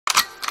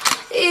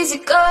Easy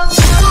go.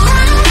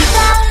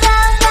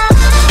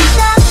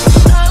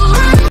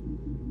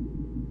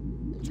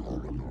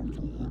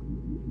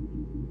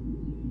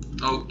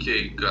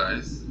 Okay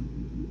guys,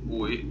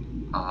 we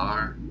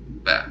are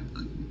back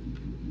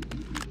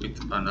with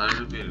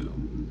another video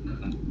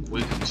on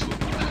Quake 2.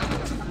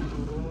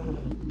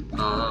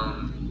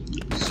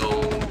 So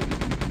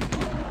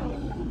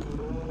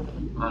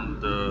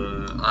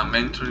I'm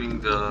entering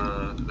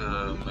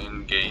the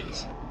main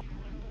gate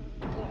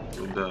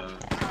to the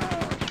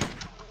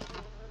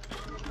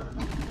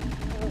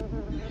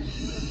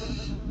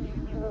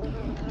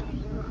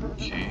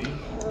okay.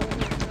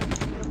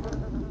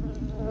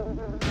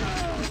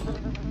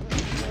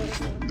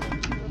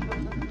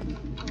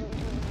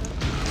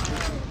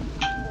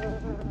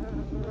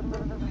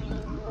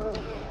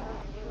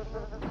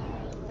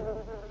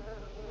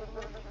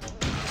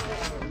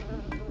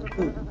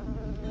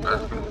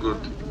 That's been good.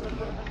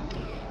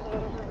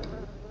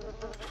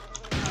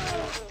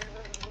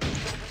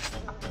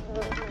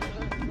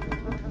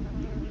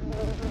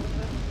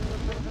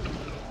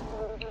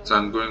 So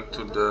I'm going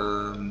to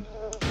the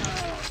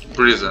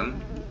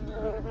prison.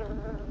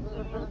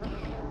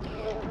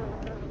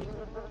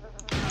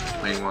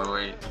 Make my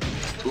way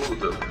to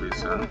the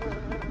prison.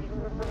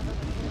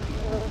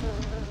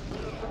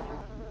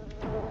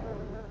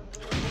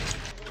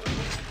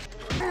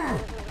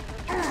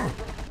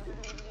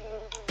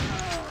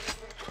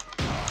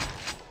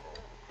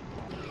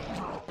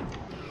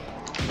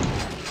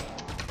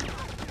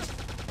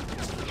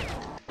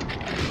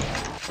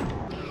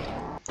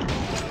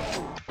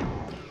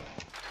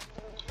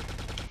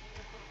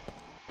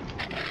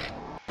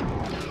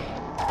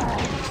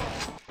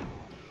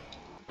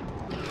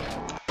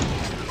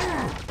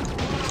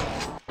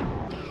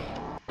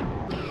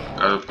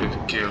 Gotta be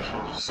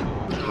careful so I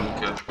don't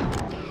get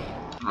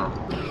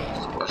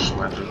splashed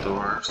by the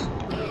doors.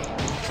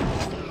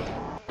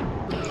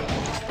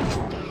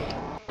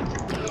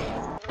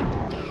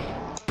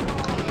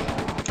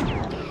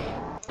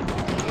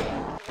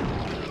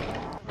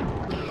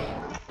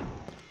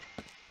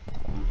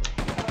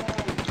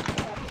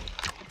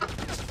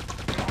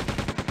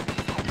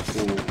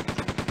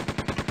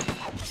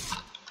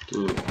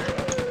 Dude,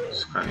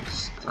 this guy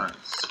is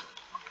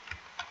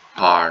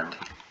hard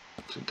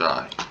to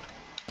die.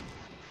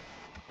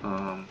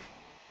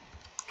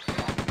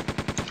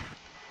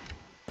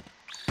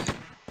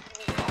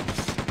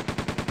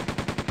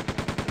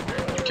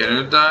 Can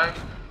you die,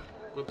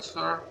 good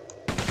sir?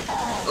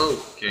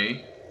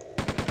 Okay.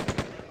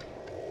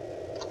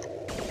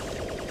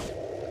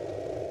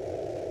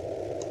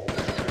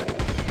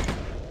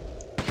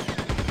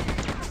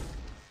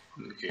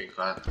 Okay,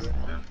 got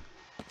them.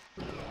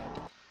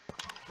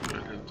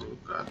 Really do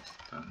got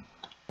them.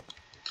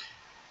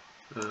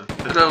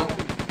 Hello.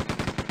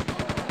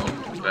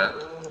 Oh, bad.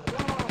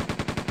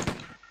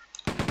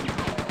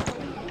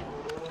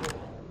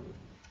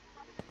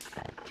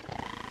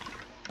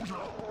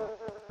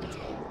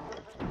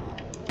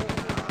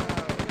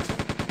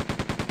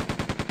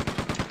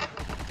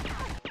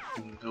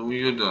 No,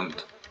 you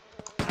don't.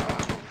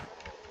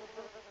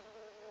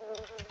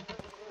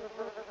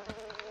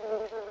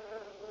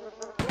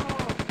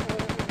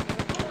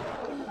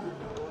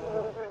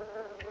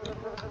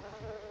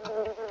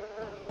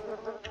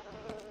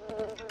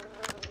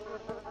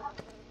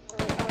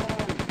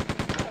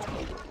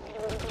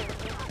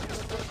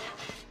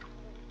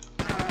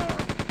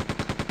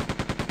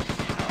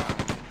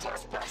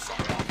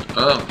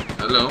 Oh,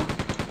 hello.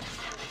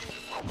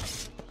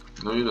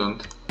 No, you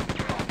don't.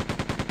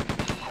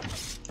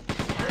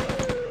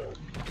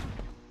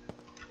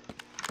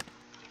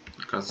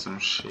 Got some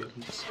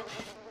shields.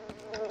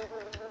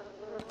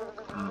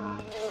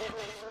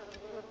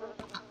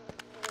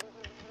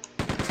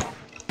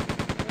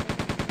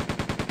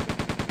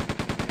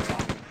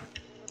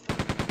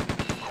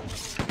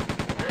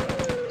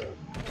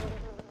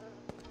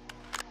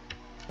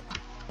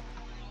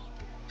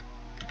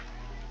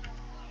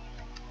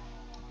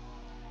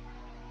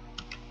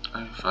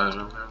 If I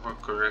remember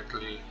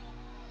correctly,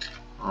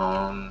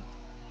 I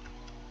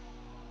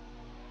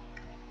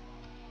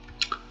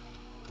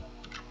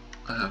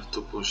have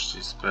to push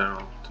this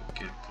barrel to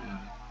get in.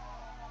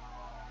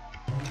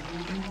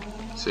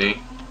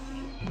 See?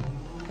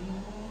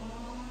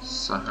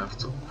 So I have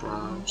to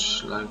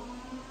crouch like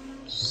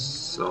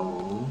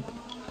so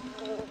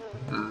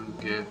and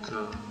get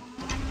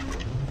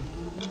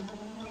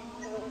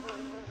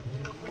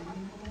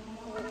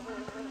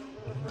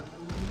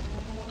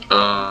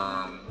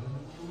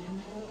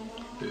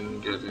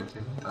didn't get it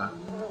in time.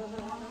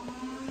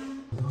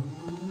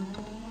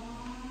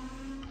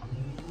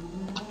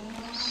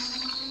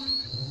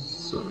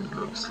 So it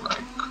looks like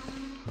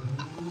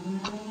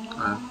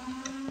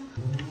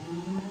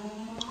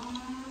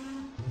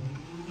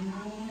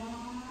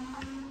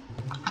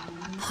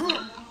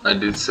I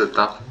did set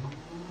up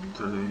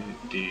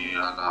the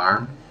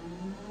alarm.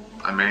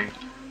 I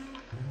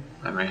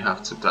may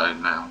have to die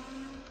now.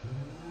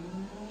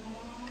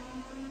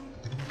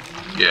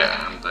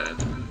 Yeah, I'm dead.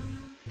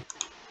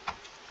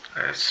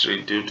 Let's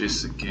redo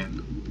this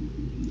again.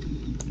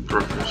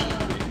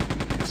 professionally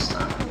this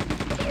time.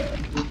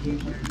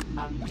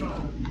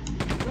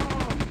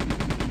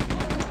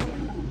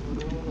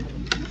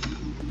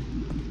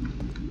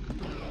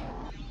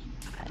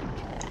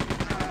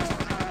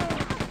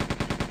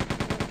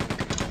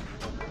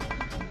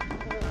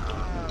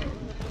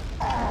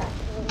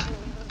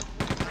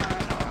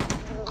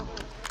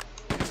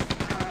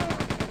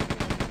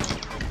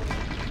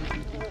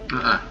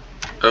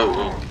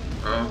 Oh,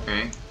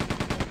 okay.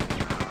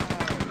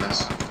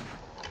 Let's.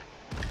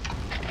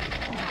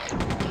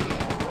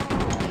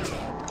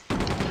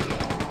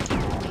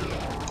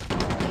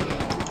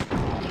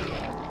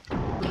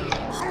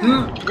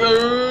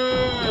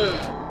 Good.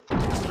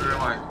 Where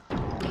am I?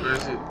 Where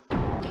is it?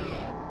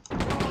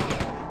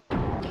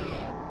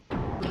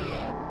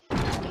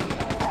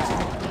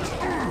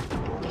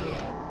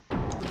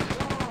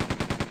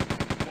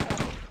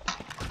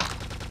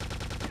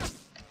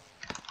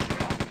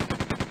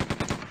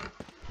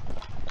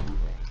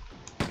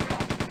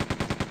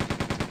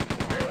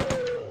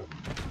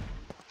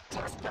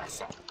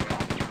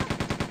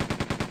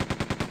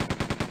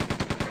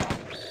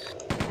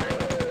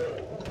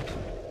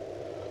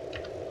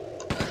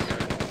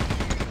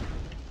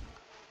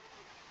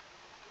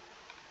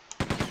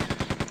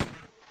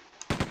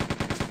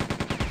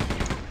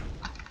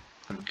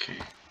 Okay,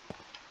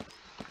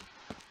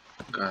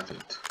 got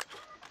it.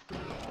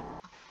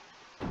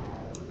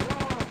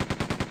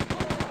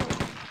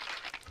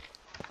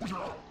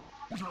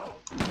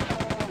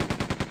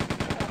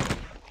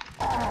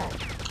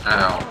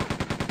 Ow.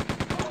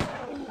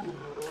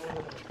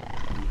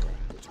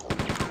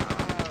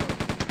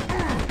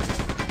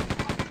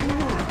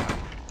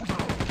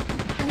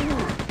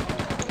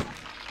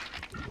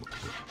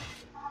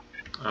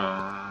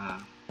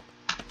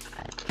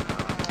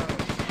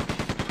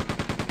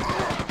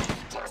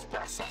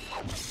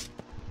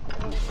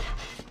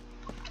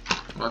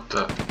 What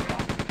the?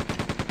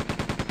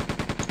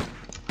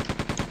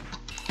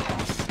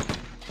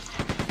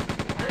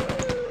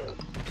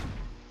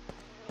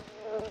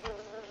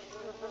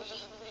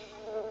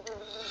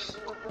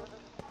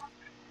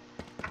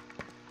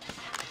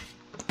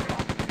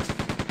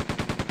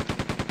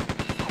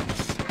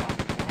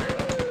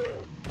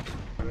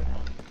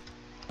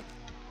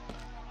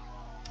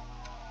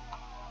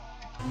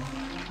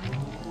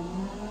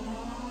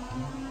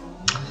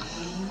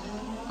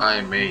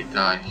 I may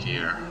die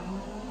here.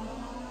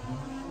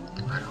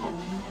 I hope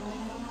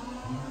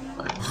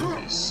I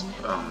do this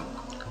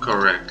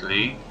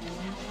correctly.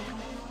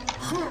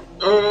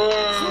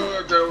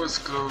 Oh, that was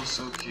close.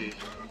 Okay.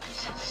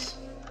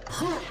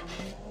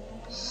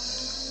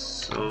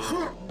 So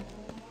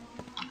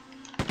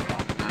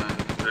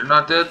they're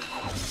not dead,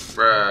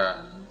 bruh.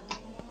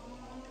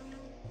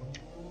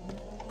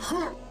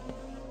 Come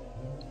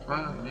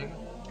on, nigga.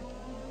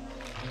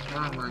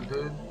 Come on, my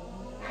dude.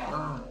 Come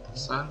on,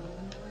 son.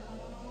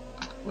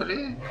 What is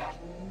it?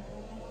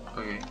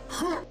 Okay,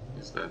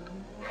 he's dead.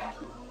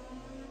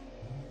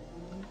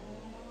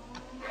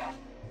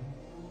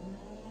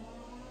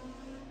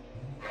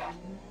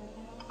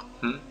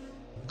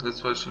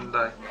 Let's watch him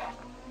die.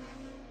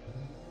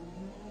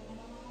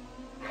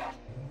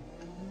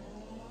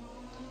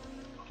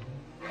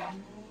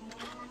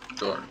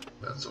 Darn,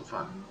 that's so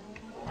fun.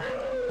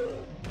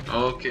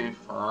 Okay,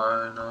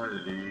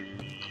 finally.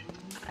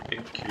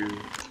 Thank you.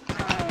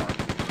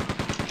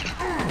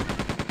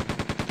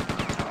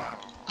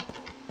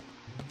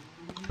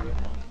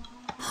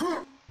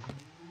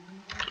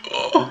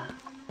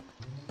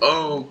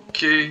 Oh,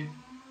 okay.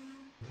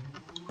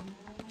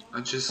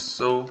 I just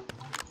saw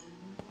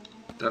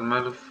that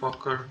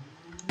motherfucker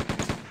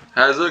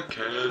has a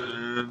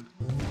cannon.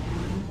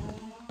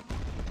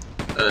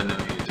 No, you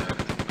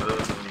don't. No,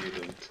 you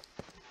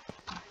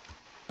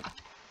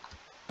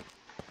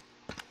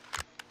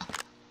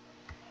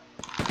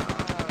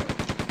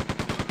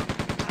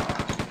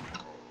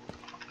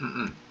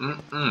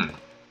don't.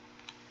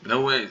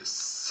 No way,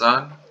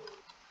 son.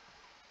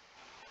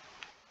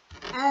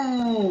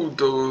 Ooh,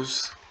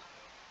 those.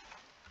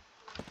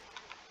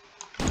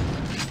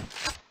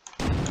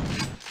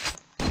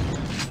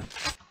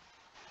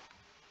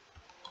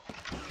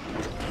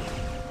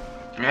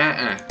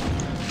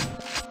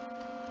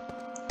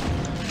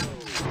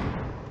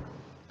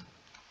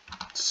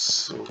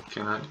 So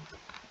can I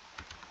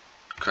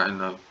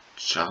kind of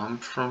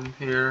jump from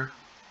here?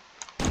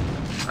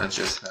 I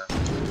just have to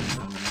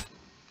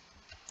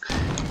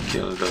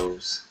kill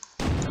those.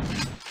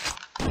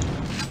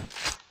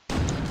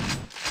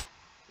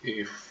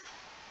 If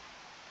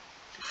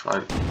I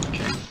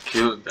can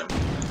kill them,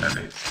 that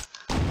is.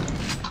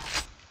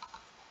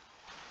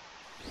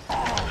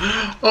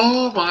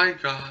 Oh my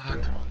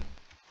god!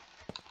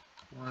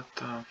 What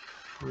the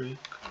freak?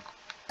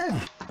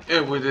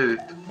 Yeah, we did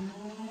it.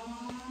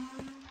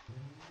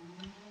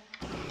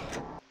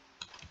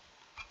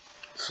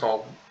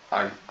 So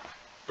I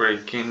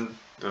break in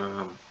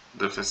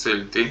the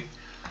facility,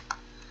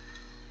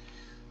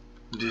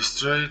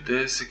 destroy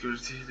the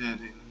security that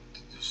in the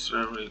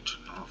destroy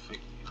region of it.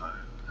 I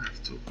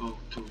have to go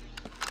to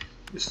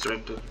destroy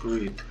the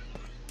grid.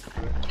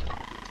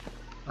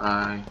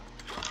 I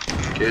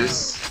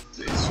guess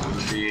this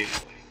will be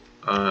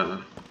a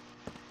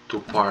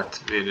two-part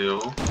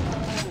video.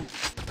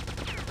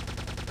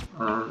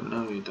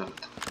 No, you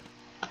don't.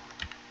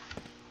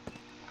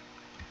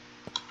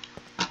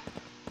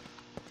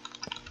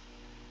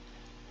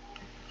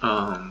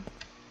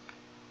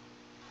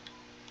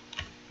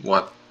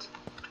 What?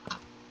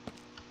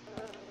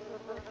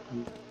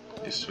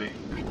 This way.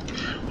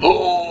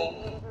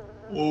 Oh,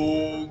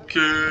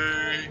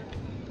 okay.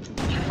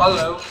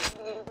 Hello.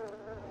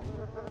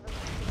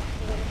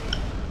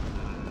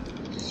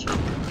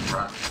 Disrupting the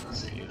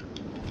rats here.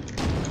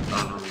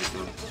 Oh no, you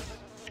don't.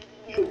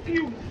 Pew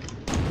pew.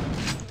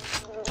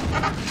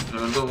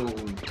 No,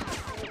 don't.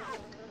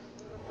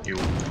 You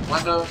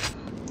mother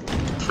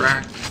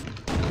track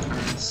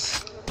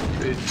ass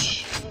bitch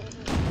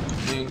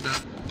nigga.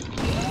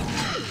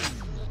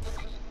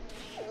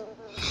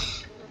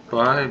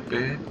 Bye,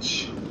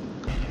 bitch.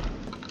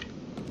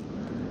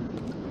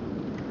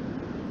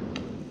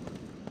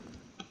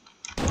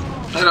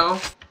 Hello.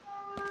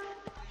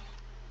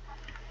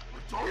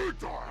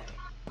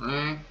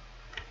 Hey.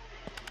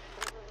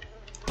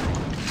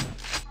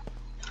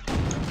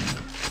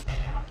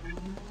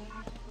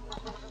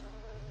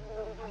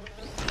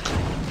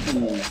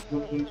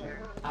 Computer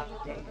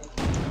updated.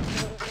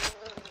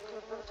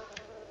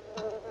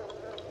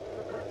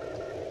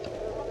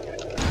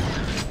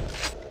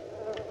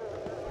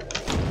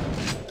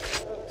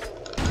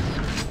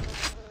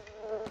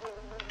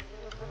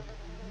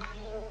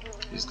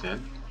 He's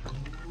dead.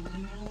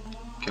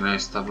 Can I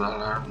stop the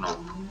alarm? No.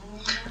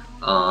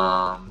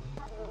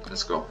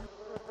 Let's go.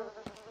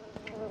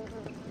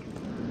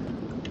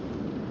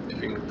 I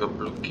think the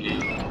blue key.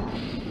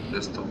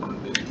 Let's stop on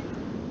it.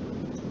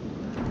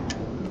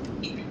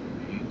 Okay.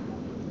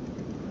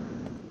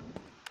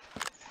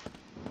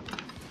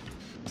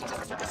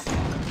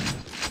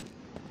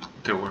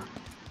 There were.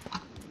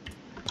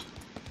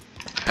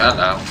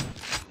 Hello.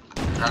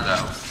 Hello.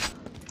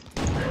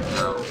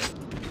 Hello.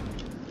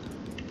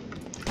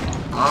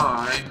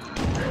 Hi.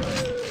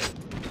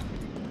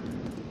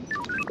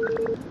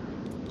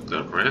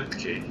 The red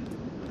key.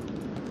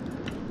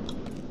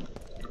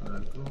 Can I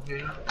go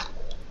here?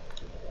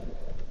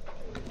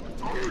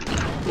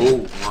 Oh,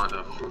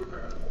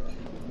 motherfucker.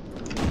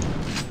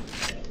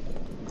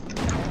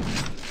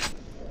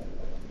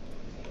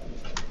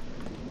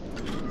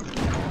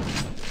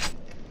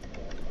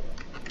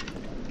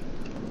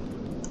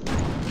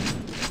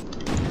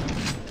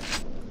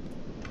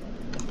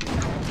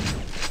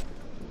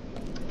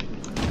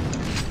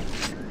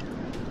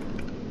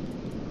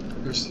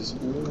 Where's this?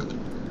 Ooh.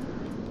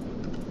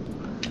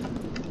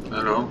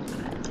 Hello?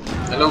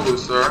 Hello, good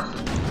sir.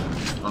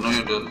 Oh no,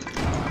 you don't.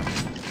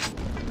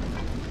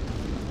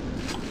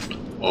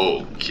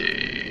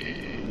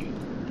 Okay.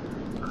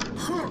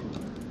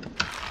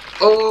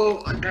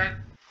 Oh, I died.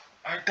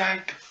 I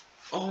died.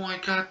 Oh my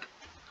god.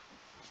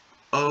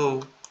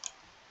 Oh.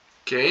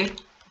 Okay.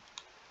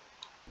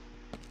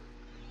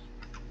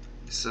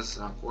 This is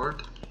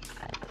awkward.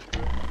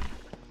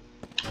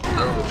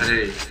 Oh,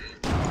 hey.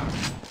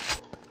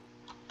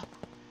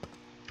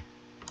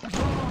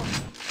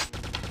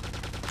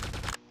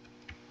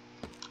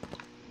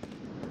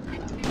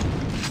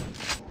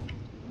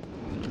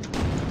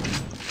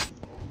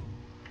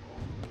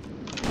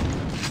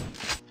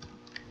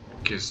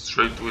 Okay,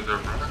 straight with the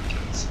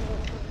rockets.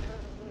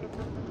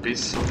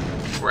 Piece of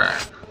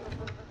crap.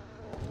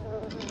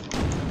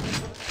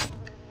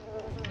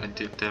 I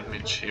did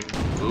damage him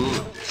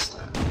good this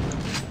time.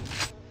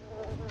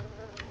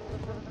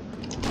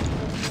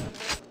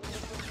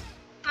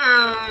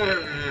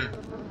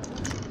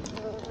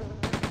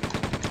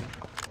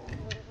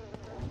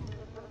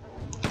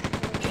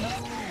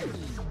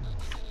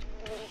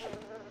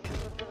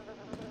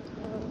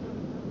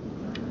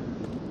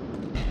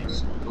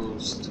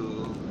 Supposed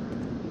to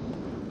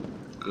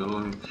go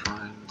and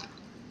find.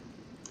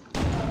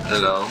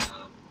 Hello.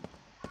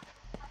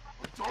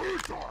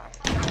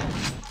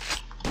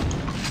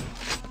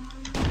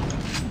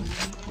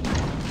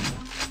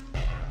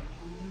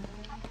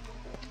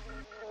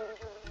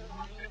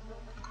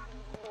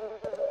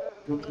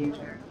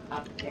 Computer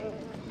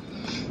updated.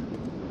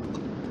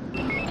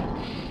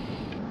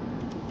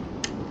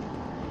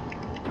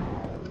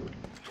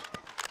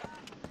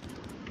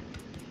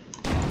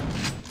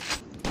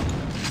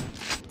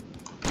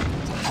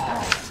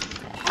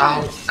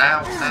 Ow,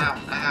 ow, ow,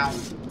 ow.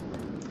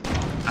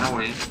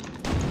 Owie.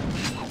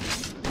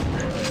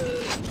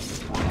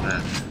 What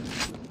that?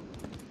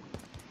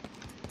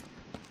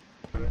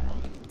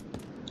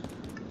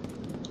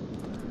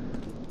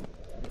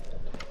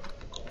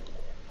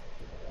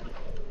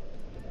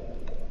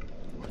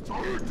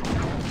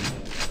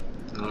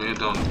 No, you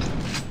don't.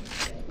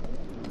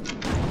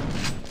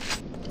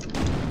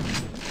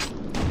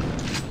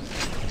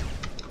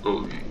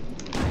 Oh.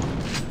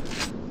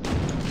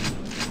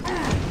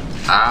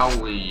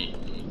 Owie.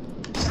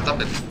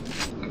 Stop it.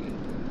 Okay.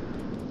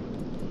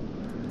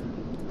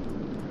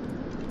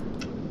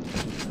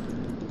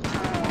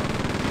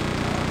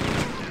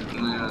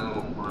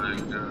 Oh my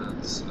god.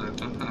 I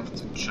don't have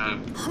to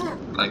jump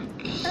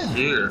like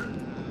here.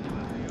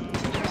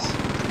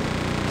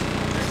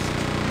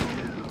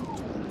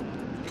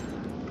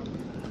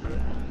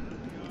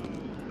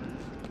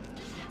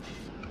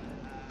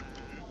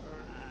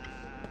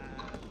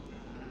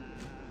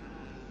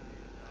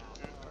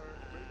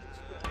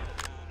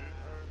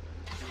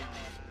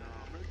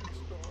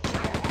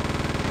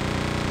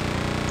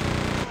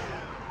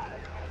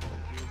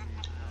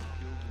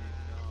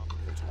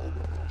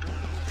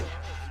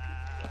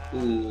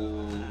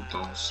 Ooh,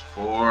 those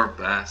poor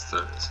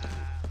bastards.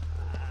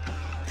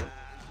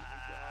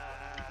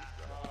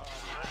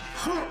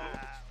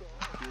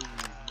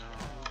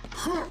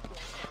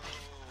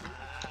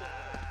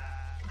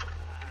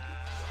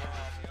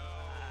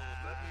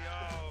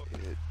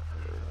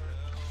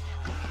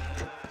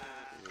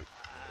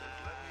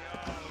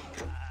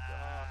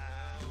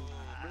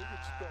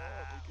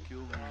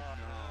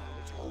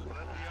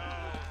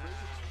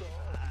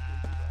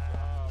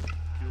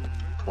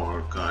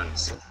 Poor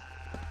guys.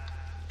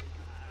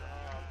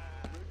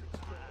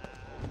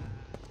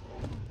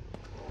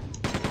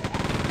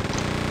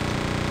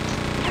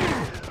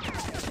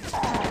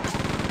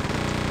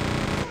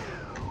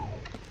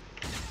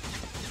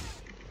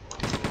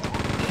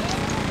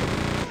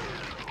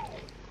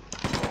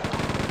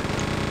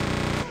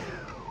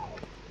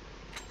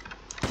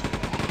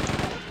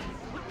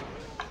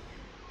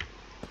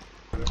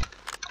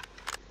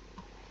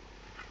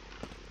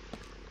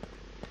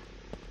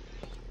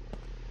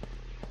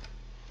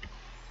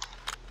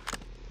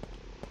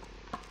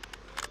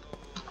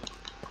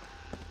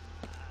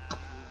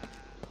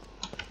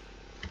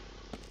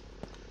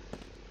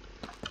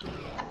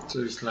 So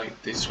it's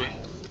like this way.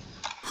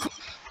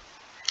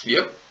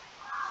 Yep.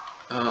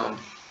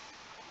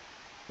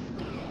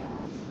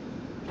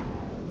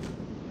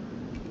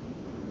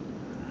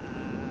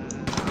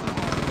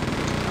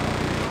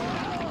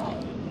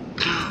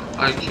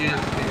 I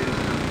can't hear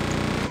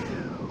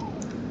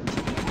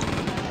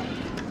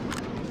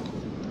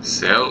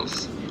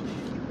cells.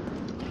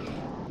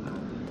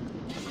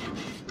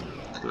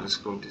 So let's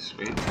go this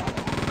way.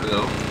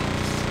 Hello.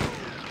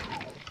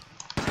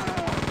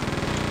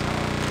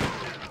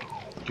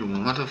 You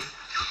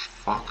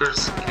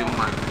motherfuckers kill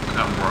my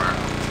camera.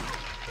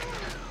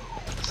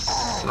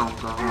 So I'm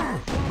gonna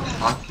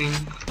fucking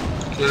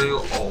kill you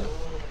all.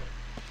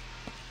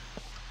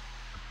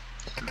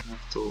 I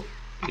have to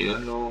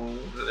yellow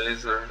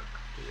laser.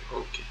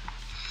 Okay.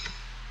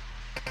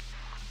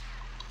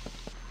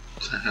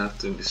 I have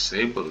to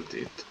disable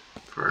it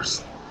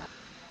first.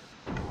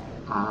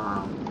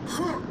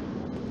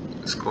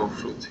 Let's go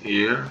through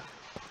here.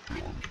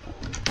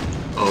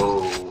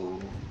 Oh,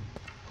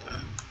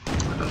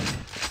 what a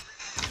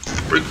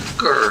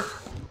freaker!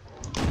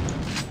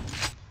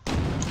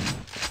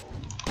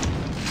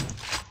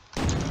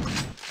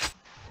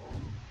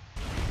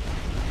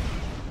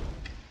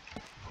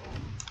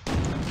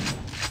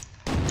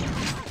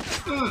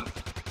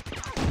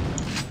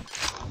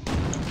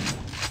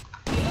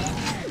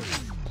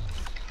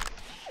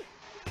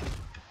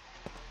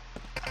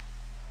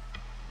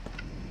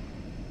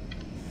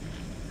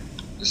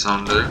 It's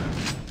on there.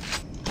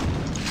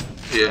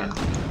 Yeah.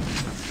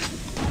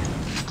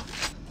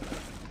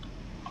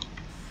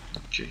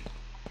 Okay.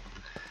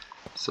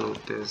 So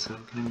there's a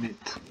limit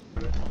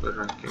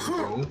where I can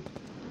go.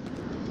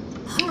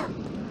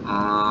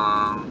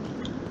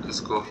 Let's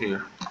go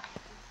here.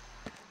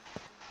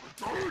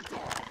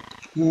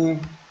 Ooh.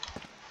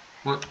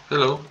 What?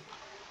 Hello.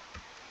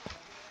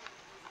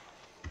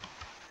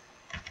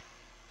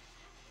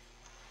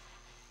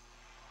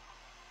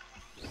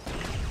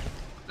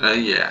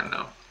 Yeah,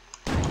 no.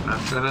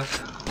 Not gonna.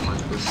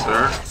 Like this,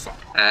 sir.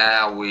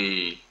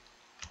 Owie.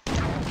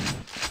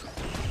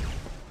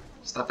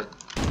 Stop it.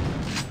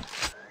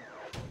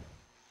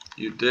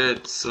 You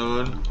dead,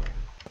 son.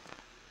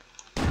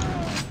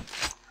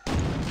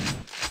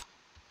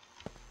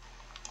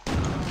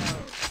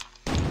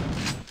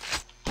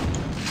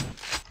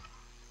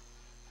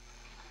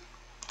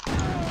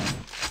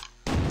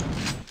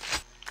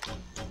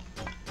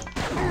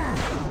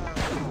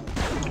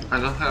 I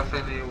don't have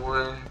any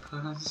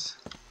weapons.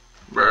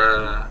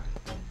 Bruh.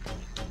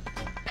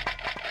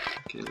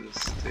 Okay,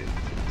 let's take it.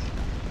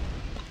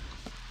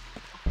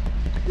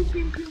 Pew,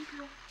 pew, pew,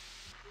 pew.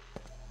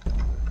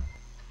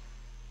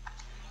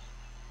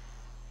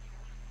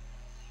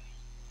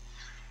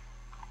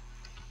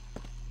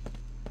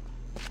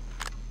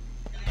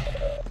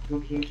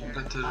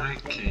 Battery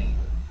key.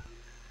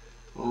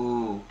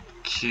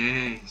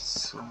 Okay,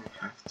 so I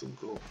have to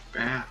go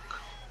back.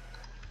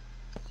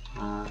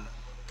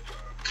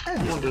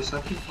 Oh, there's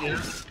something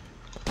here.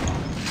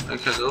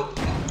 Like hello?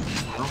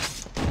 No?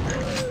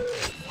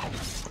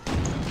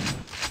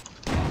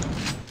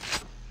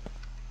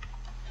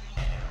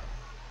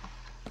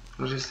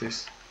 What is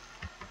this?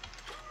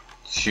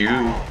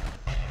 Two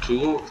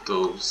of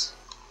those.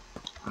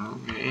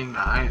 Okay,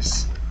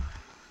 nice.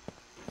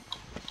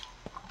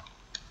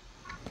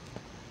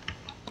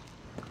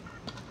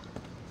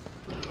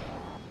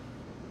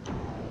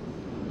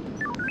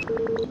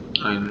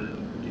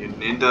 You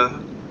need a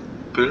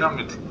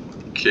pyramid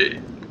key.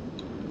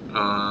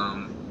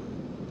 Um.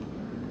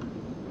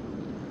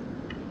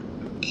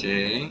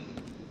 Okay.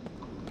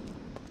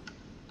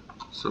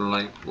 So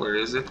like, where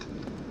is it?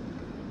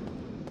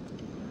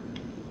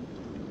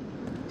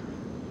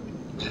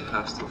 You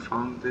have to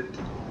find it.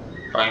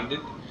 Find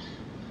it.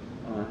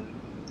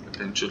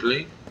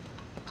 Eventually.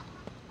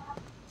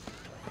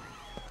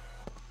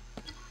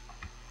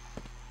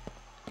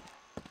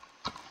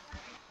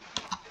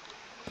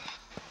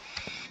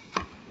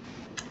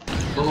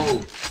 Oh,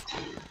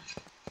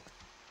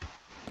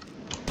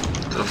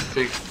 the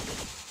fig.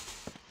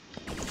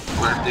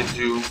 Where did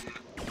you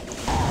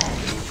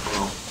come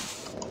from?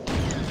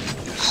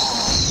 You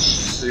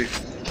sick,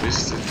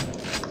 twisted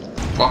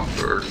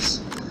fuckers.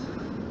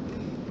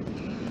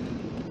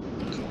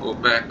 Go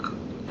back.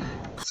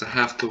 So I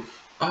have to.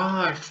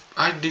 Ah,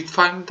 I did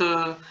find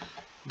the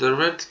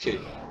red key.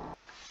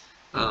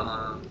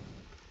 Uh,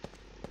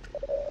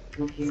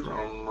 Computer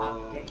from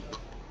update.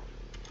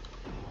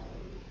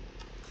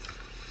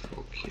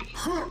 okay.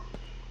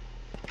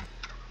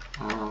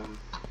 Um,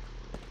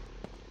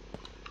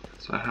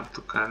 so I have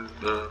to kind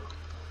of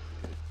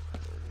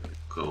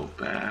go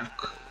back.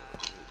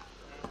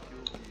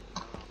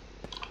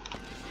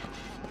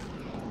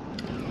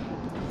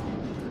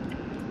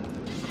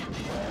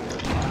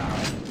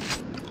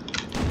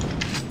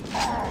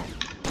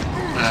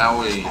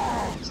 Owie.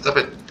 Stop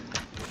it.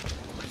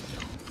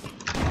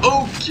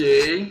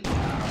 Okay.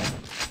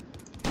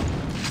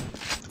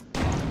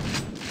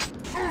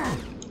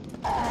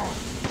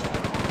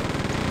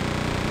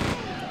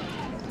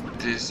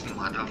 This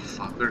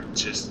motherfucker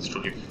just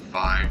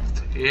revived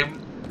him.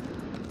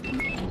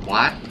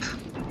 What?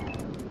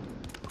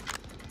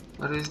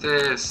 What is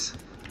this?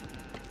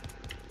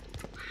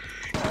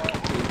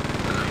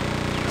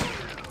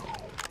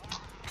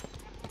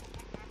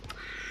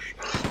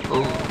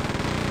 Oh.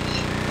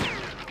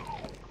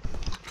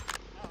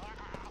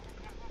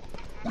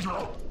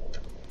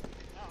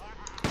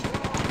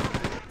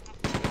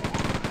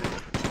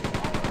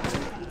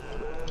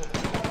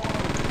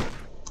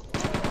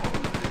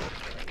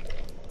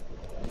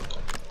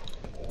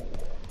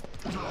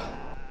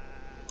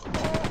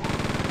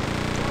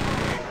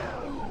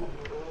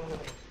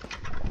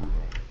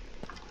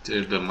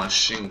 Dude, the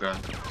machine gun.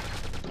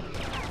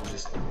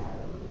 Just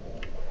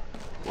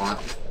what?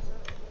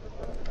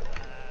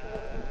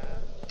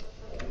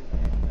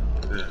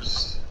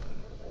 There's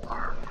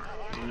armor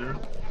here.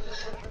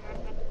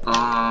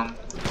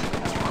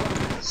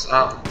 What's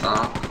up,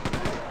 Doc?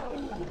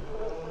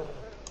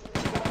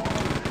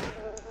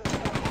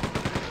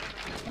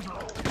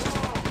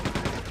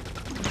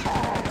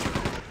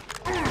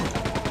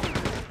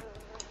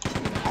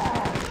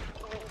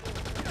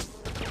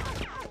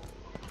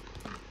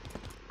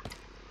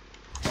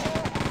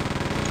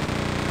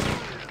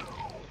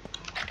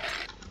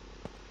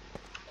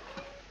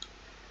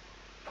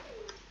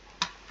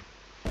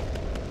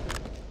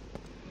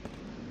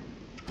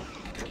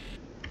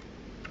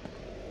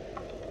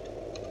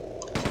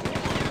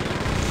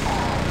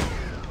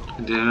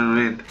 I didn't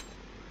read.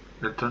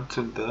 Return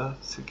to the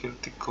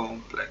security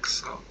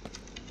complex.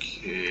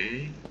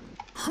 Okay.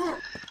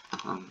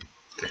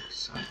 Take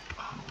some.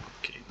 Oh,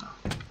 okay, now.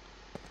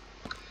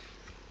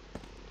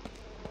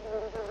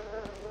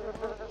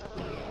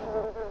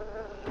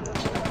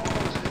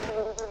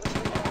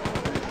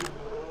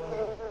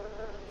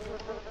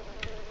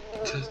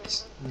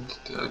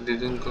 I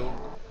didn't go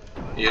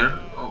here.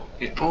 Oh,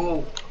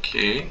 oh,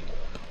 okay.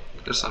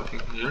 There's something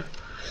here.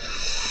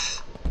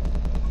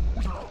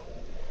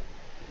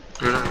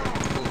 Where are you?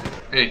 Oh,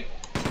 hey.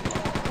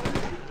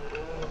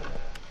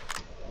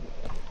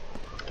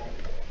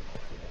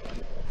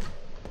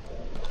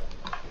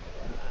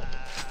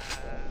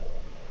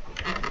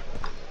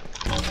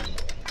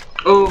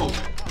 Oh!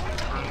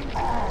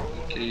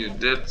 Okay, you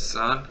dead,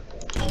 son.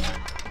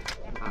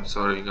 I'm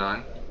sorry,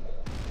 guy.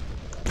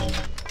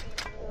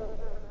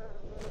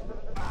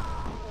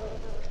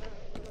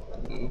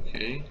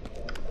 Okay.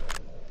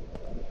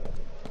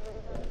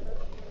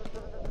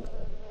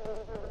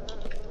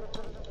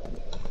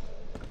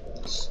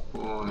 So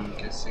I'm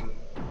guessing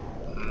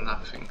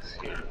nothing's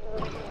here.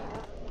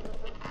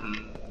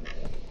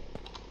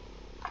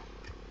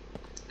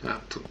 I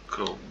have to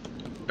go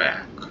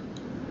back.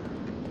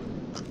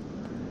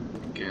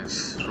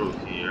 Guess through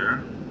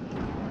here.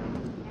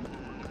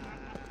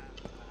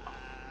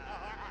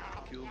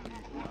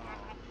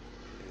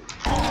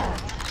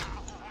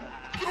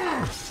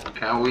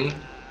 Can we?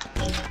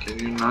 Can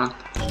you not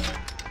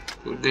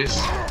do this?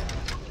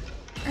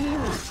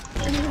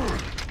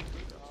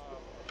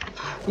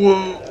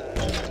 Whoa!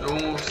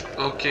 Almost.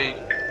 Okay.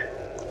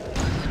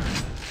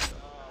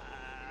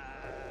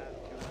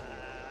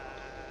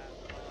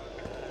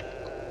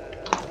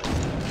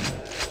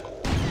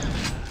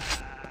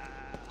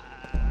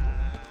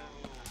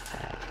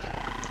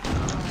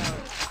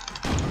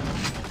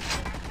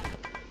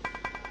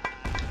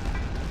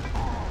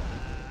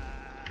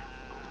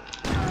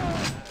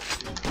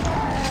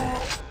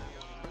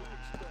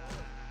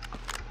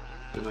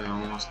 Dude, I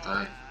almost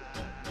died.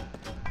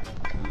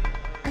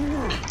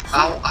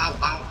 Ow, ow,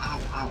 ow, ow,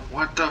 ow.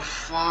 What the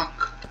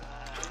fuck?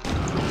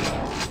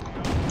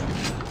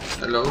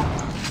 Hello?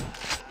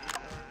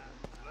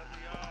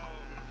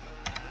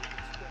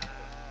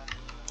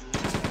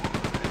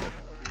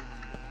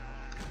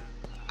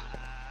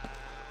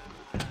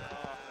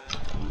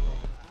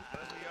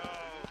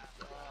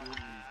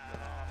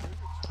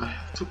 I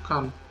have to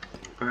come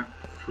back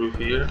through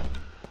here.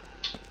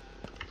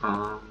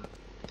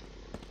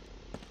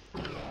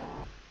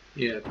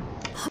 Yeah,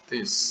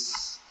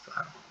 this.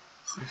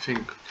 I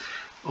think.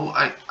 Oh,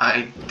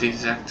 I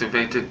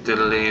deactivated the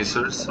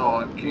laser so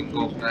I can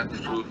go back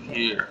through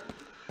here.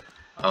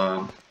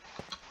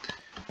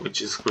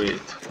 Which is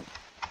great.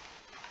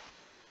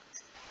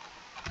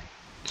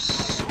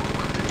 So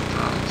what it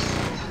does.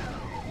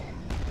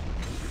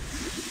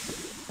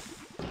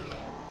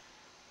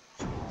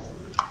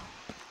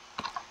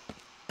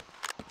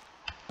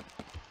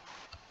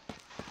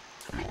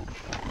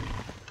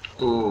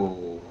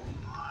 Oh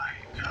my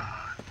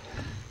god.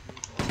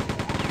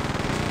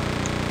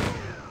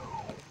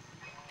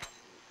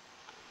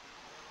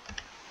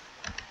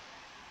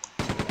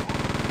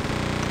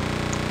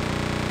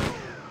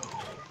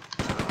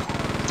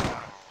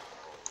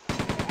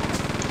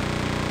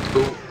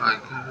 Oh, I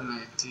got an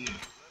idea.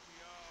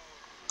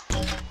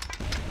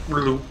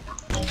 Bloop.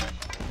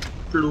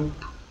 Bloop.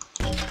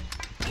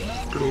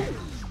 Bloop.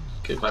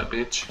 Okay, bye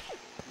bitch.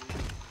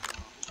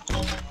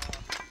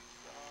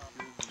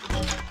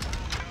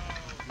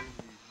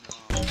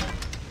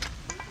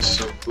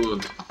 So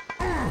good.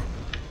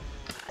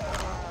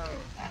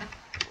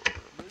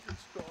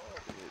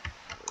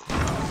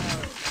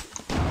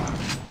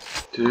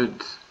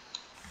 Dude.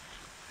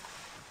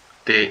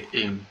 They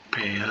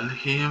impale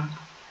him?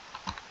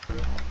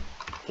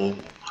 Oh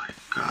my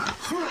god.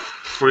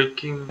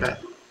 Freaking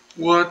that.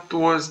 What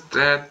was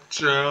that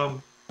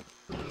jump?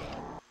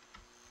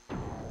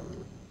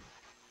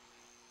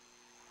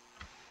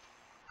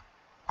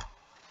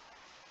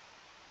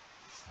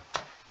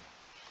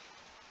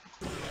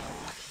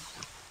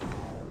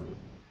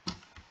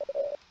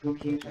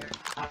 Computer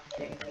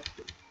updated.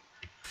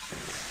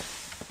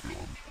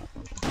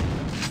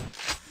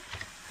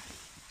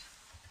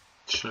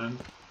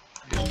 Jump.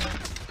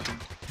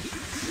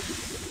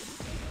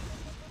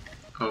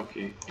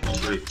 Okay,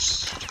 it reached.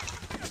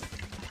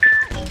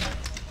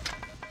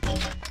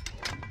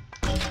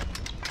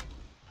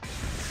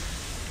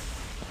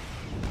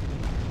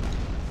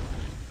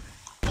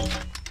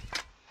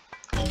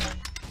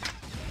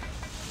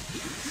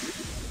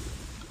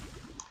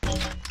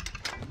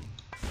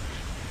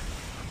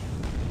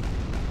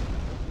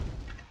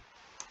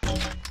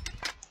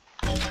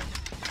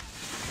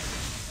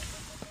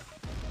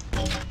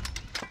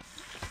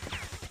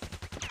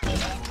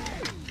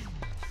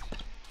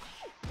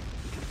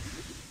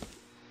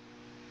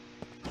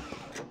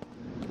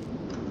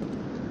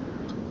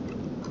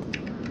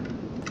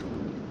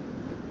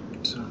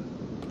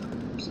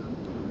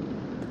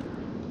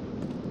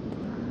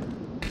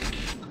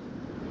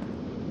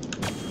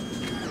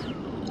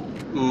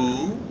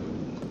 Ooh.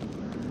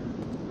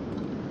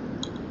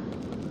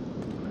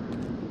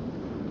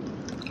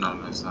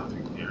 No, there's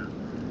nothing here.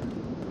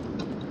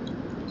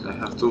 I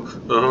have to.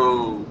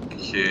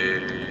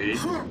 Okay.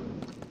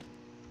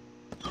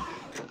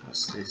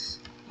 What's this?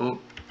 Oh,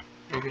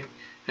 okay.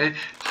 Hey,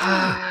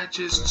 I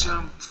just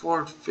jumped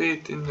 4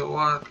 feet in the.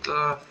 What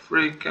the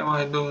freak am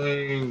I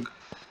doing?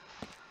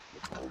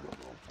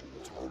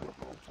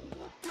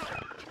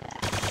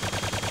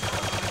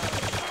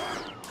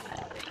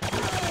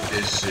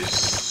 This is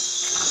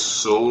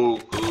so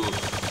good.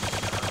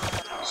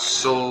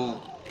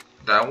 So,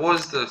 that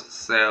was the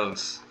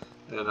cells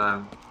that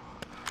I'm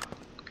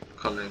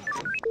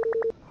collecting.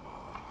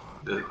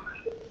 The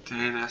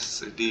data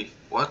CD.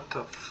 What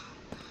the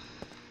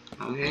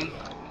okay.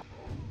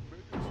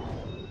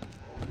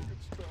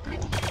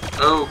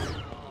 Oh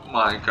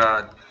my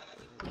god.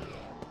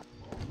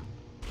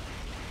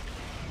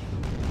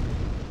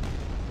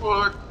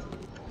 What?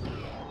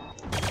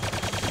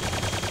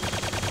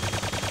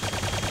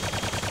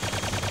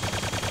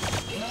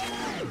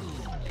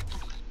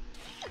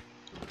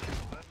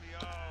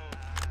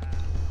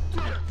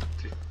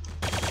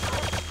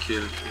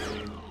 Kill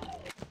him.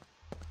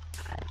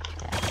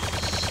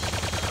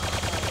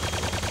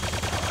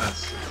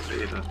 That's the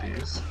data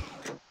this.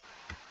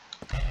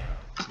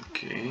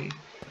 Okay,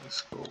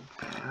 let's go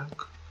back.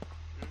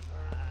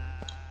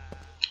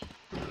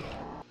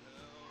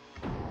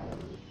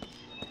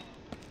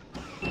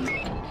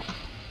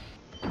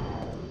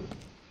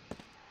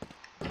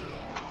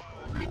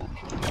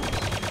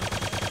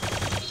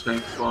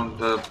 Straight from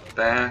the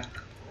back.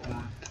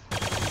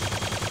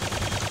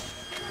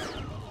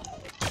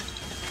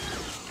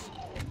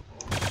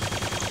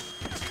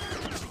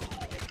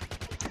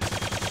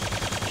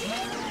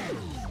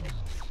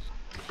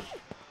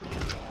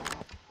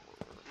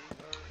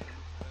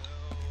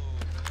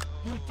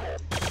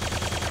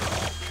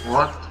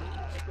 What?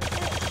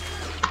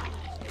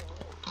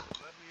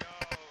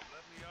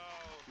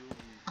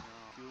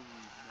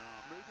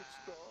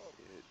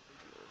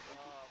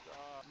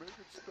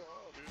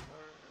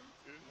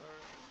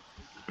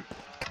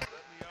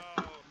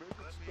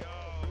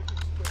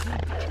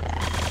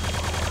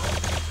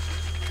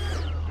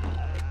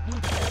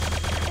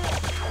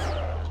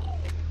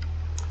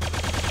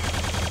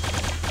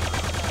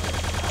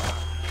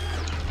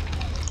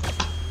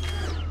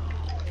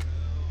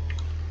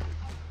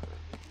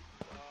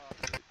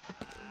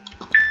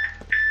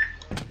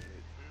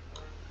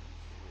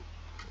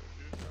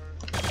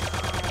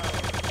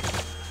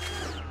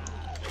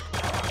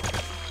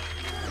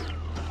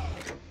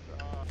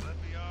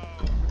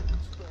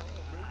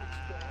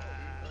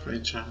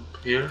 jump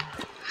here?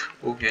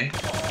 Okay.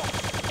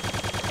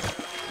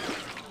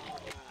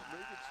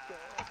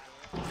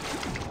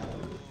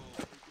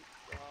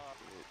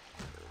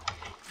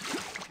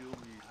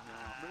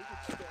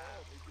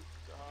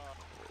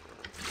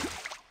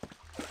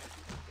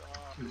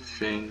 I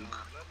think.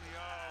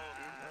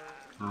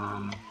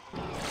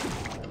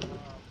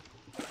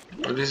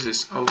 What is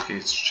this? Okay,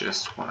 it's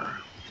just water.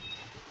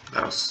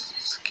 That was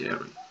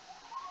scary.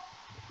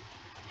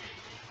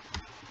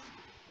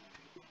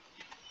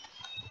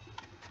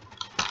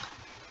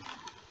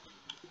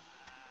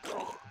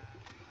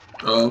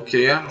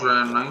 Okay, I'm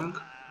running.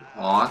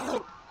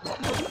 What?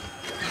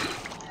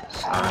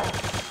 Sorry.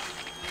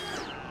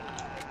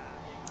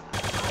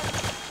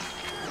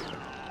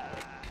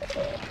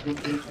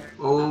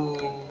 Okay.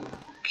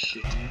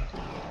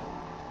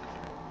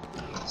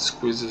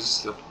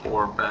 Squeezes the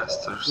poor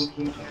bastards.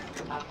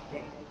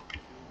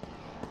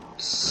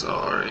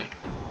 Sorry.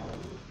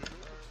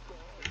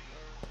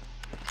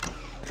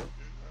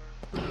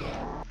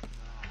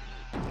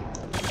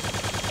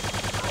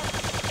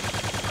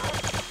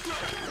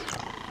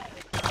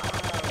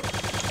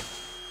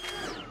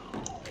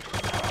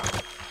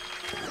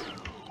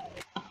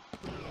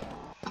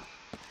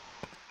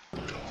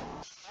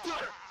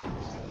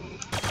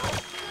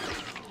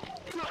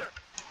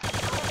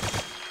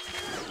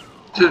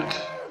 Dude.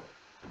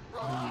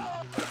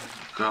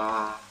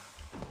 God.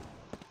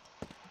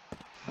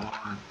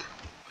 What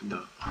the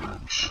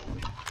fuck?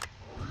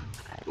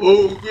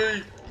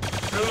 Okay.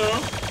 Hello.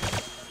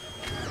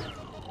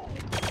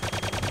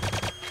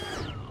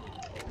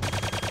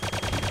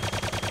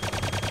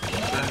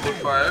 Friendly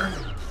fire.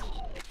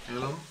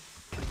 Hello.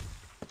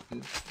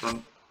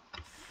 Don't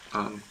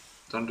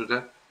don't do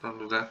that. Don't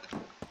do that.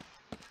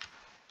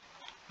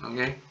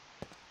 Okay.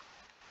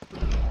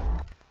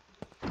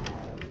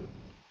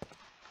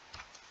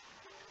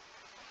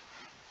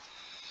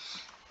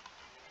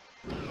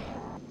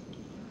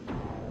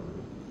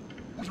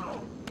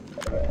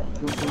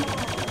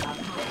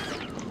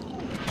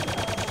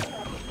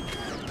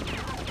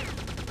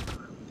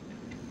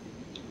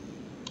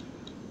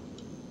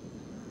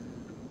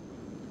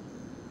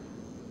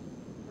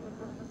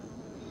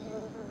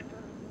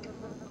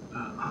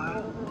 I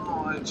don't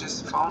know. I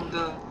just found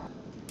the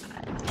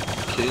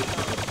key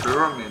for the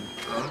pyramid.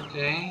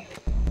 Okay.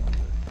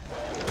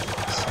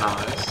 It's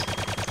nice.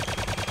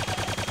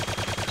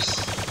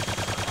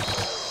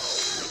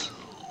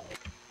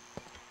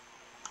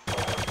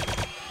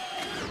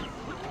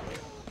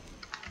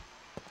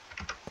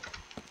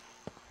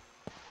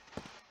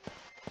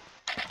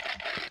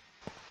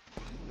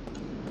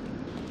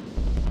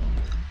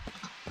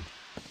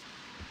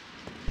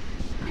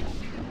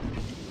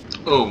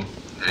 Oh,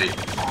 hey.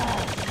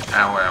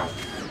 Ow, ow.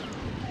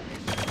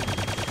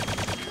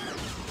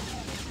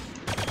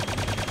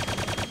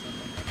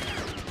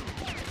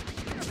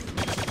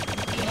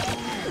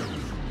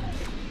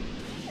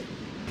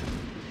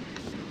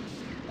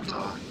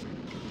 Die.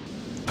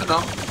 Hello.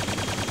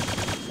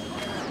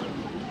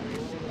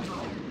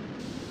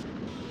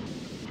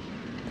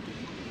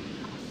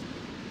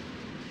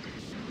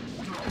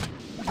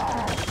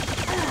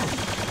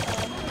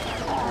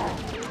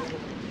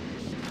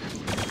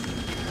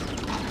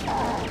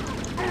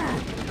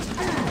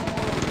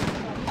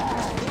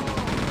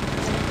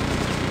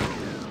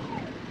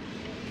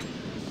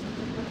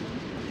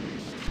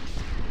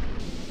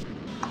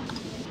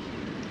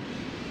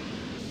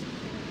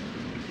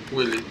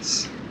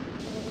 Willits.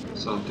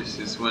 So this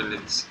is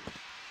Willits.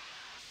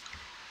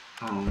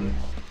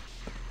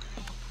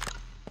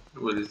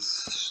 Willits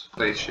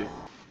spaceship.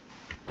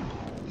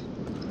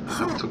 I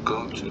have to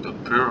go to the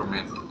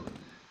pyramid.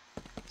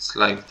 It's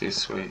like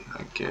this way,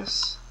 I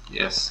guess.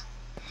 Yes.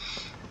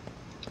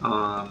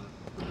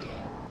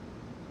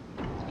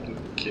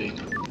 Okay.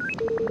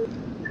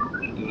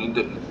 You need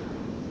the...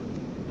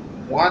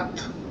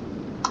 What?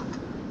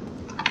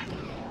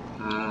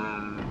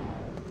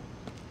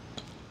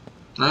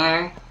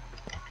 Hey.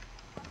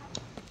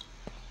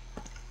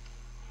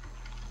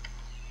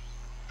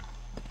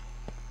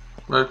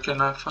 Where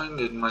can I find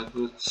it, my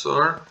good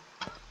sir?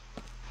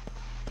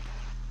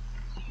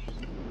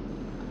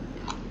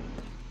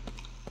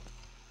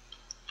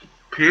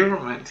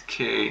 Pyramid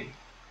key.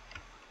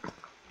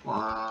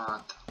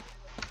 What?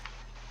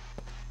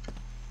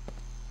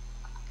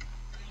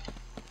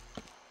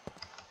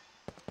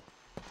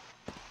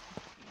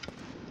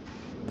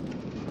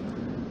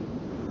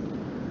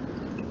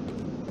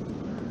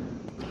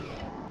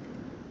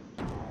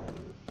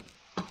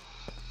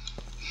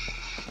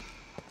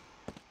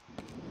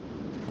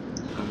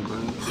 I'm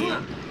going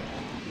here.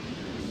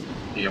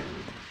 Yep.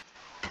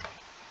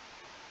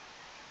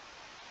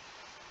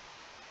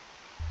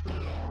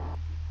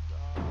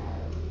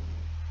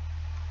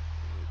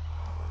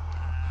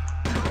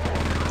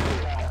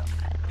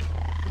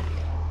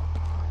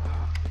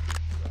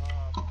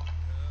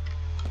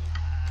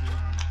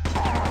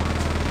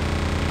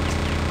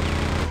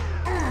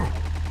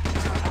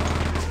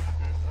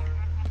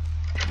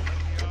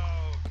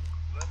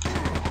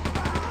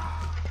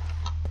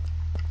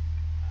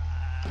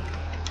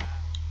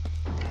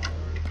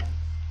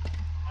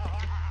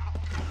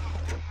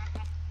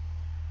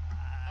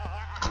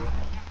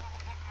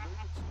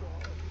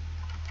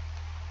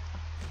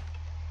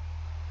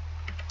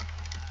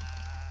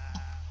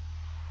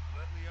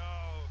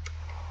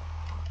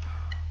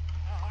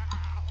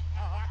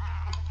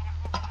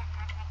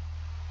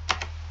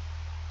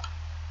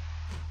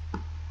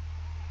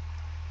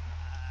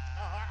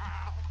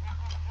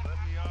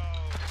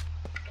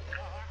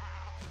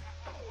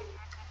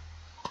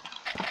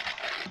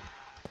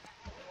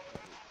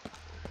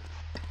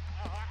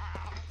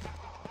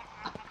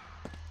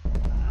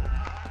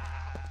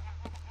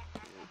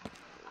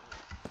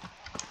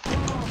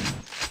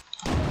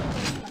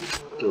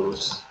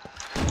 those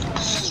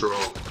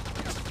stroke.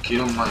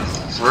 Kill my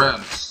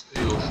friends,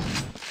 you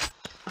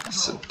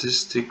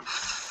sadistic.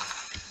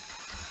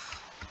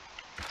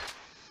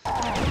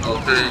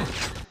 Okay,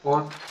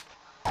 what?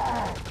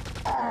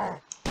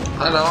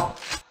 Hello?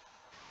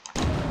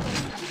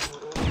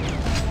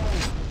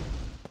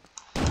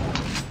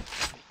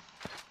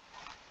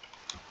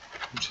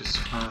 Just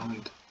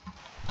found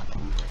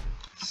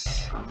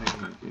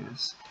something, I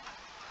guess.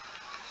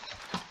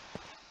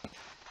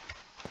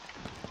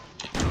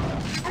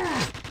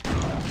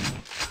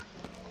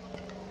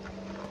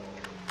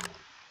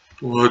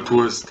 What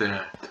was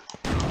that?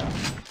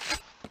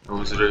 It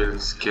was really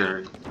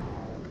scary.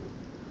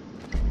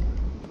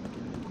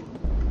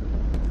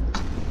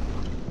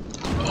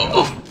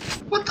 Oh!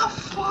 What the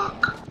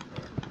fuck?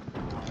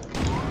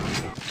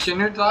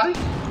 Can you die?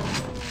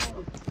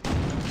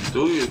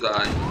 Do you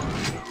die?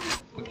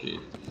 Okay.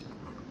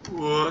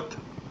 What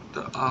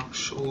the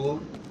actual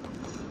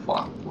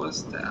fuck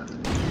was that?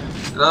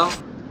 Hello?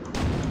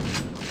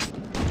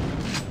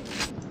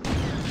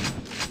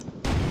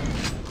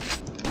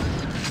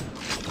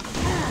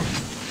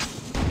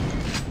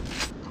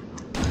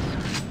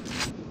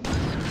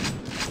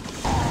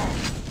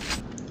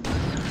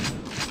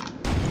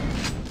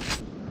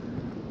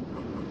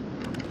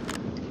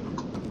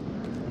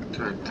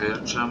 Can I dare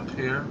jump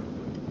here?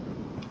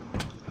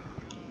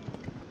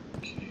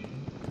 Okay.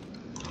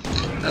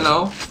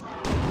 Hello?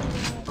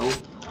 Oh.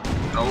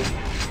 No.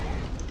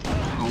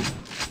 Oh.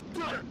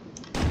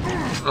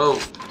 Oh.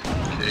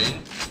 Okay.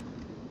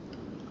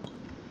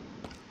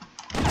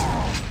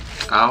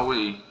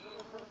 Owie.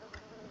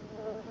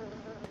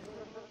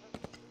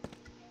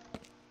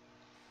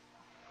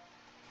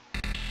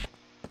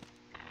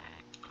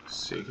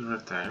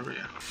 Secret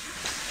area.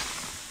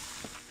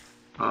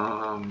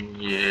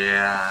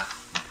 Yeah.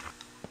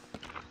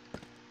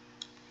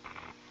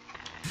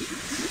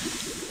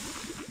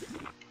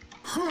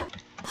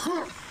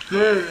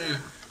 Hey,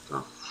 the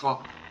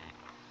fuck?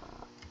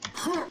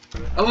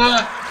 Oh,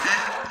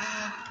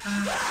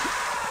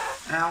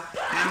 ow, ow.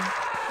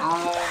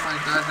 Oh my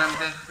god, I'm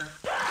dead.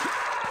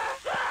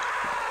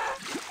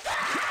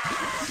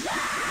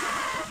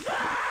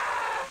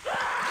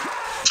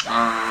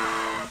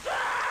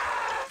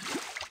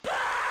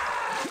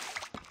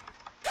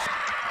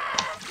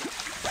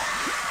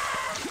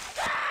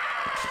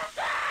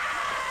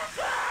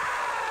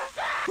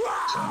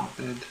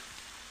 Jumped.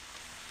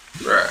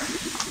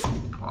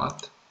 What?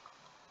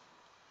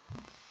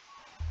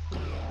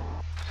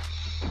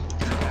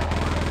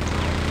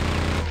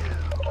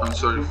 I'm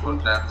sorry for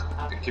that.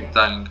 I keep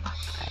dying.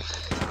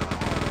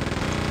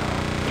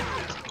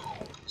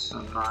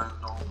 So now I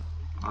know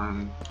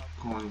I'm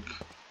going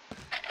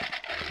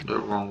the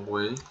wrong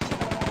way.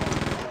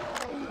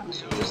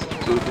 So let's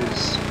do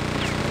this.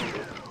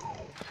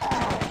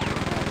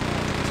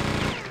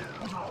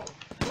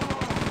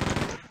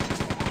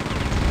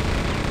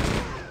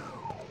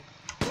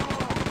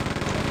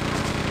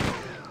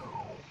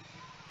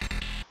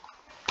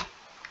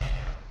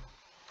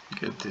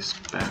 Get this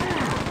back.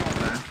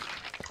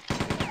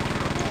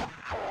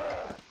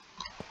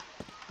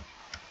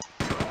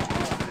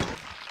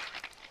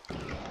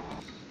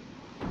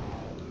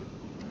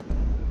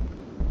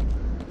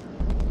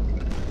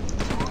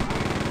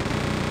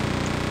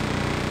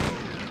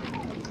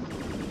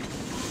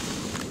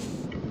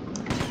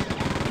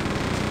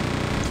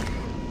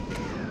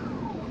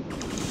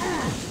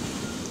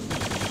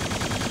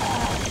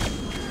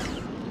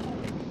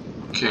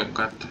 Okay, I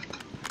got that.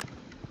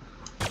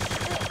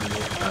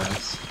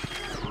 Nice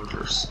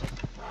orders.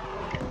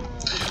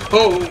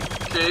 Oh,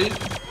 okay.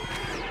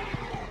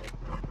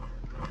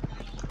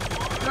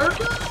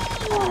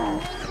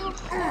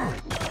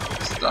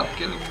 Stop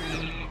killing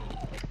me.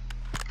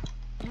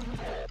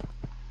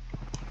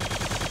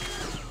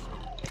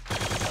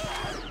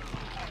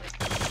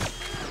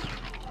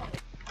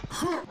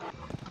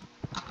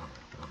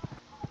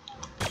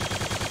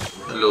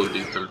 Hello,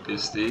 little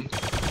beastie.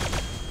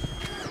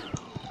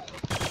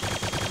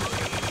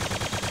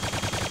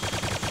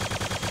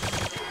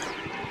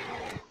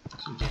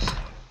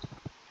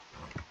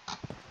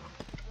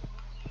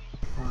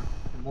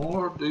 What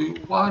more do you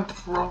want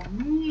from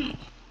me?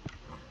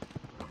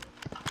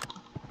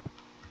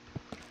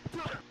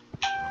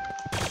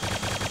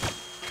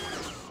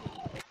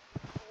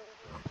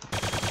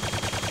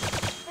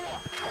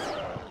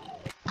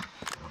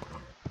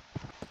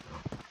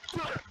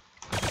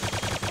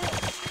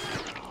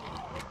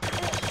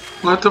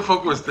 What the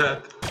fuck was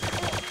that?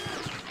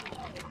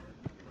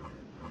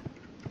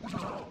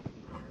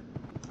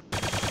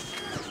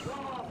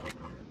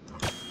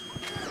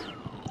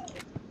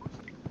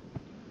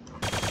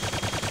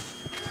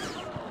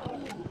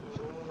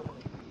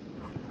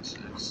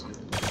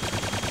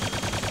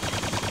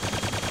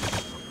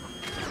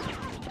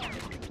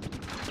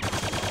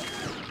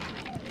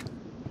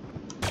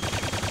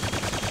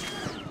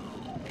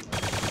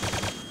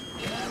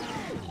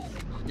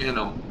 You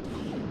know.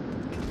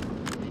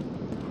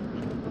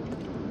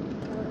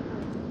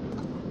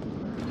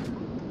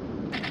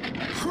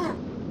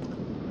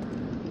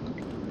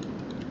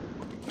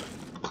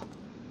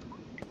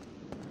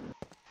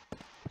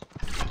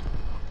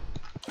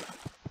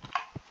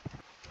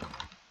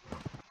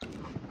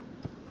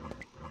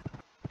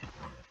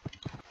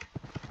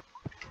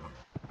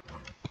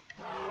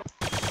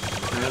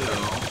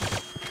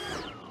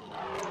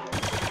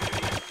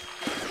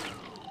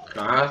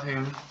 got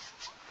him.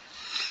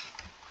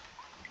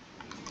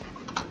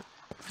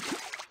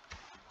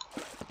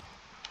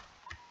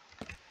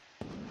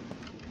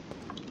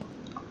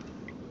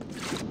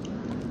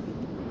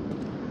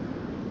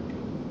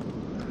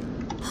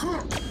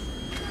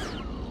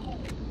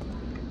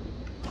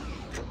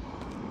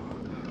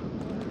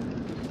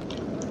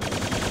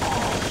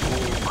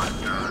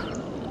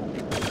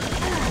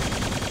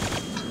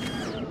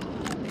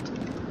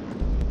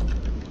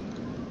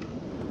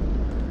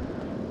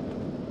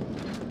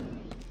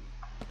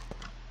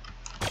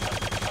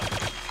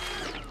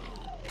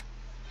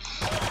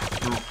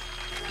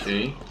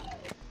 Okay.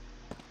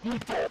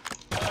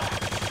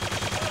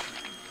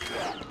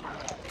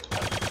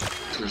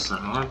 There's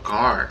another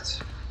guard.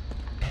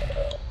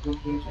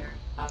 Computer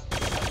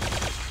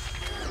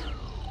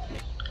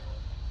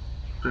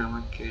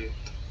Permagate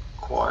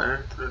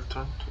acquired.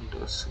 Return to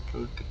the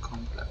security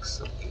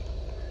complex. Okay.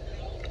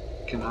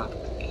 Cannot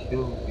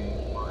kill me,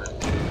 Mike.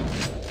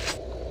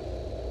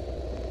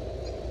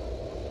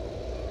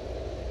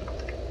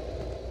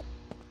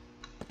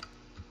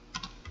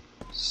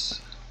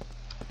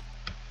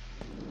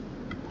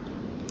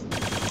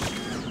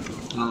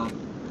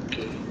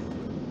 Okay.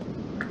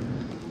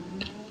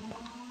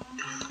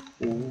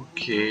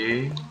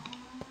 Okay.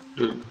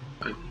 Dude,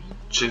 I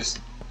just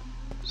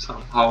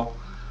somehow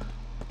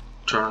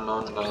turn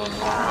on the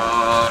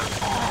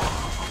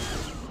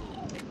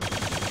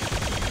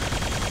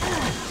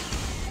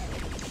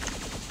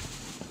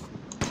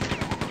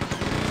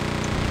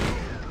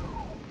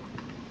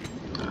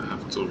I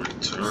have to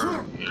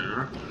return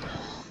here.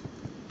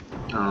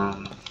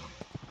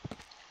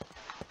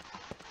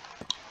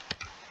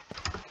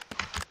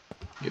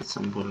 Get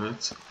some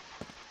bullets.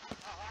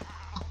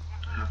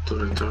 I have to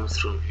return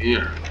through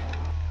here,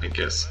 I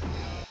guess.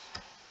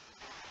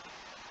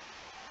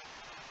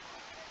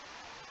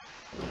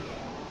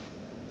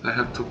 I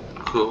have to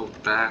go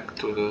back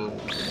to the...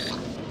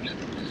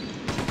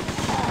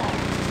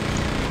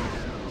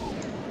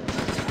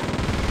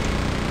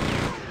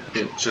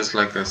 Yeah, just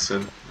like I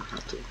said, I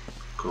have to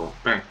go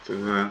back to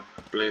the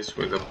place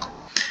with the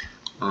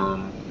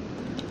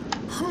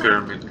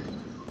pyramid.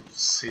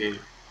 See.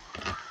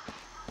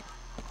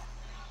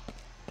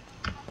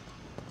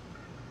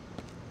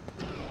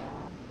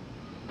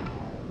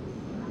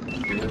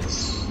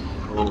 Let's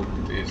hold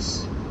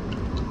this.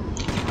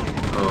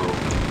 Oh.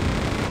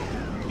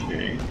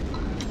 Okay.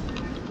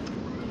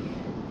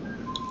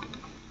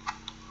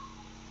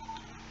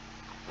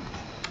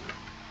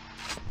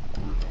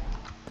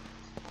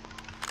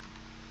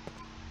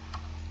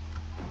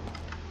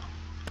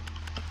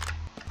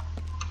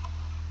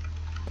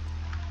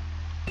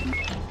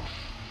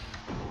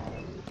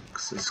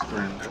 Access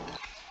granted.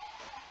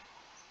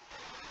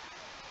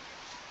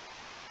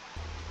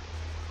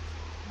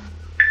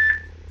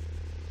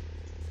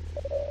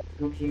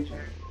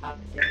 computer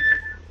updated.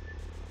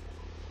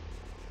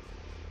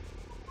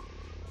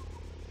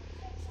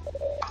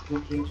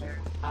 Computer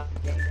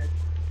updated.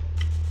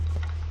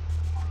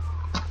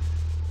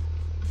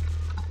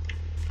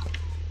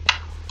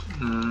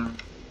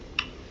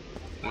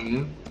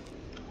 Okay.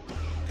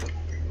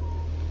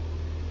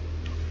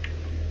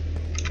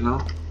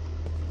 No?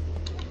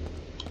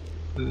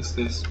 What is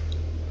this?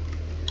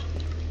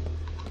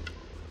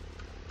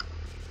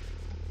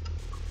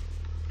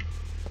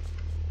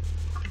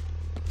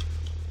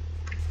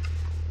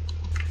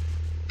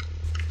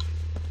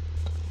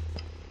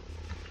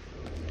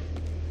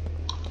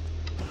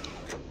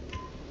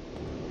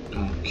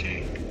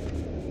 Okay.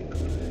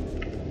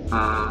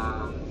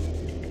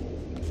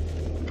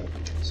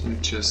 So we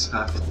just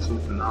have to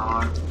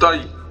not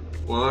die.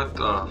 What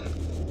the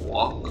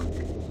fuck?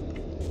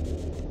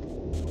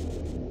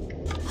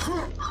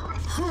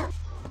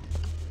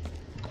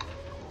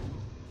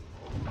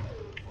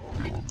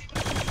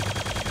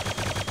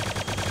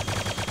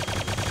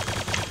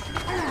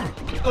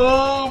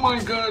 Oh my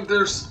god,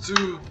 there's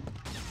two.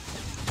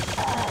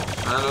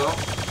 Hello?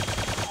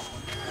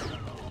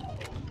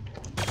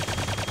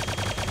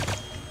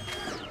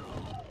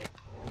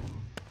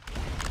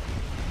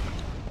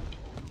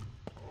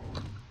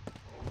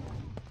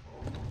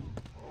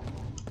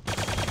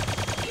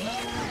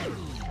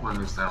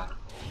 One is down.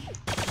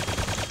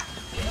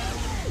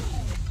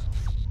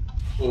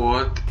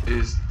 What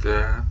is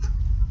that?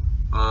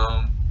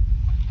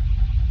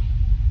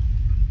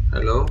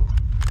 Hello?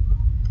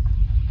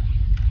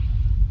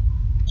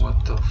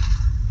 What the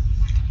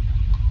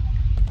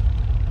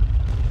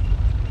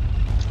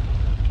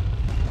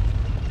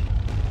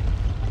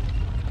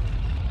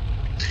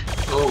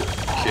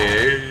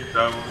Okay,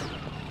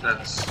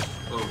 that's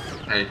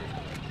okay.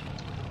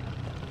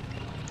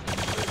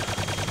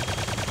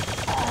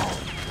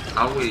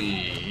 Are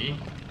we?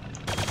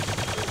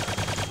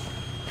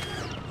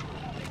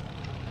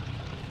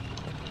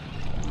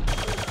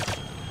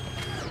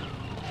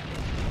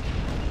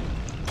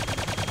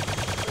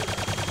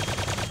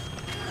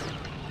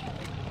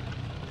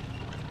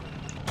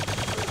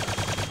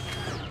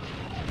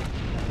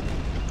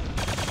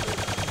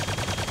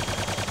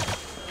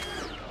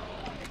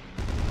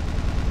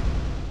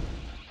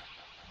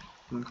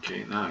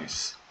 Okay, now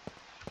Nice.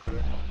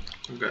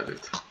 You got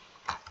it.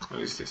 What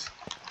is this?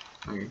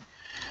 Okay.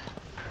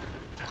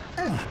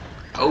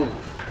 Oh,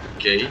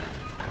 okay.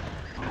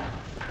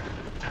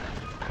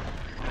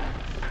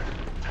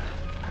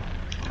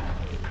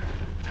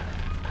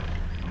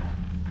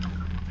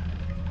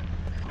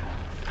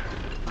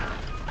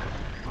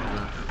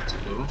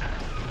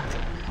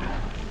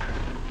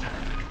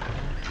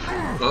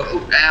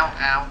 Oh, ow,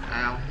 ow,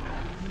 ow.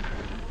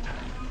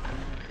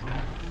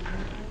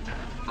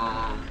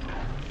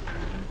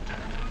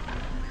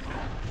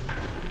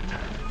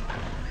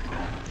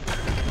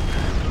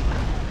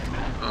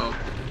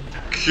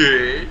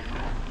 Okay.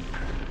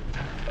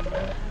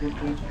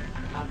 Computer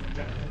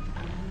updated.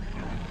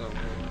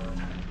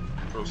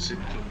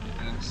 Proceed to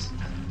next.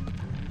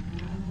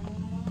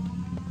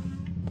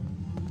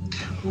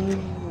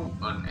 Ooh,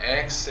 an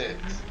exit.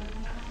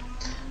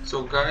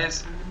 So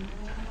guys,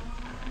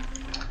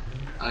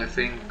 I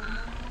think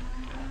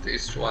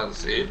this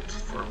was it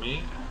for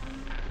me.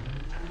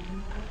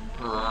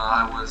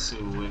 I will see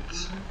you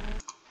with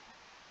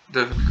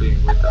definitely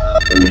with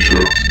video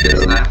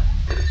next time.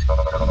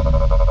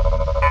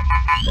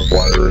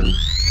 Acquiring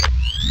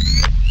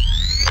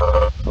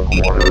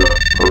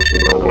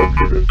personnel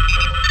located.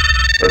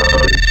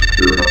 Exiting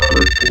security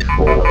grid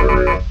control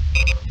area.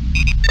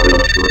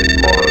 Entering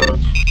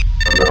mines.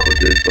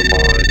 Navigate the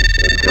mines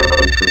and get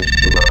entrance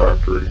to the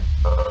factory.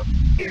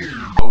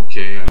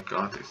 Okay, I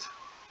got it.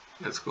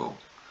 Let's go.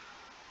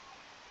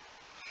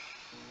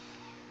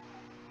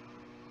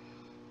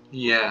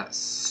 Yes.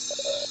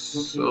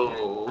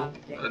 So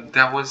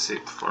that was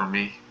it for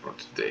me for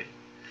today.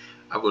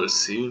 I will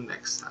see you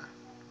next time.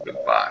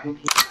 Goodbye.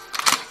 Computer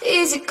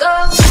Easy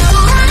go.